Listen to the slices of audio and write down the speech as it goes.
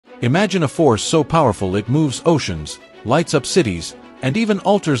Imagine a force so powerful it moves oceans, lights up cities, and even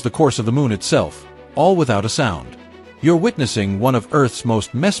alters the course of the moon itself, all without a sound. You're witnessing one of Earth's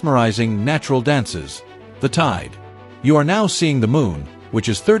most mesmerizing natural dances, the tide. You are now seeing the moon, which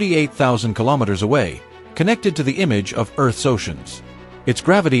is 38,000 kilometers away, connected to the image of Earth's oceans. Its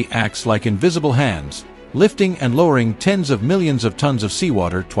gravity acts like invisible hands, lifting and lowering tens of millions of tons of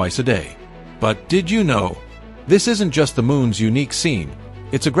seawater twice a day. But did you know? This isn't just the moon's unique scene,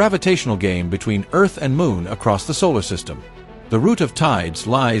 it's a gravitational game between Earth and moon across the solar system. The root of tides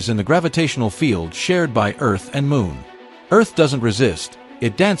lies in the gravitational field shared by Earth and moon. Earth doesn't resist,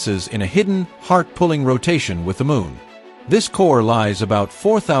 it dances in a hidden, heart-pulling rotation with the moon. This core lies about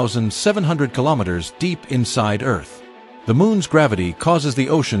 4,700 kilometers deep inside Earth. The moon's gravity causes the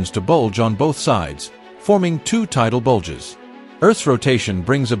oceans to bulge on both sides, forming two tidal bulges. Earth's rotation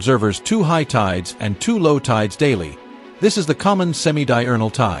brings observers two high tides and two low tides daily. This is the common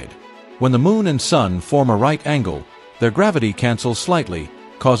semi-diurnal tide. When the moon and sun form a right angle, their gravity cancels slightly,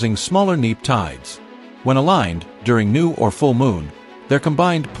 causing smaller neap tides. When aligned, during new or full moon, their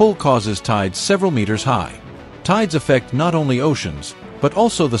combined pull causes tides several meters high. Tides affect not only oceans, but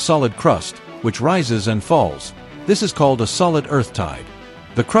also the solid crust, which rises and falls. This is called a solid earth tide.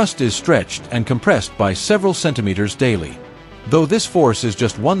 The crust is stretched and compressed by several centimeters daily. Though this force is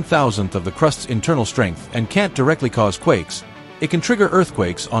just 1,000th of the crust's internal strength and can't directly cause quakes, it can trigger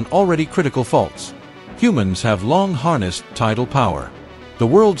earthquakes on already critical faults. Humans have long harnessed tidal power. The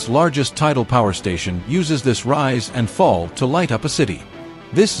world's largest tidal power station uses this rise and fall to light up a city.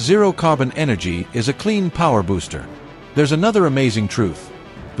 This zero-carbon energy is a clean power booster. There's another amazing truth.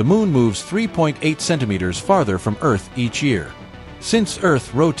 The moon moves 3.8 centimeters farther from Earth each year. Since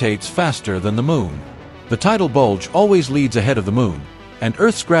Earth rotates faster than the moon, the tidal bulge always leads ahead of the moon, and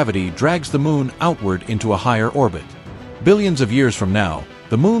Earth's gravity drags the moon outward into a higher orbit. Billions of years from now,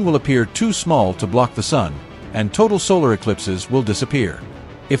 the moon will appear too small to block the sun, and total solar eclipses will disappear.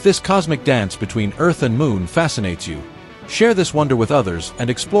 If this cosmic dance between Earth and moon fascinates you, share this wonder with others and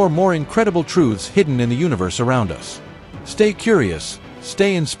explore more incredible truths hidden in the universe around us. Stay curious,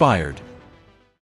 stay inspired,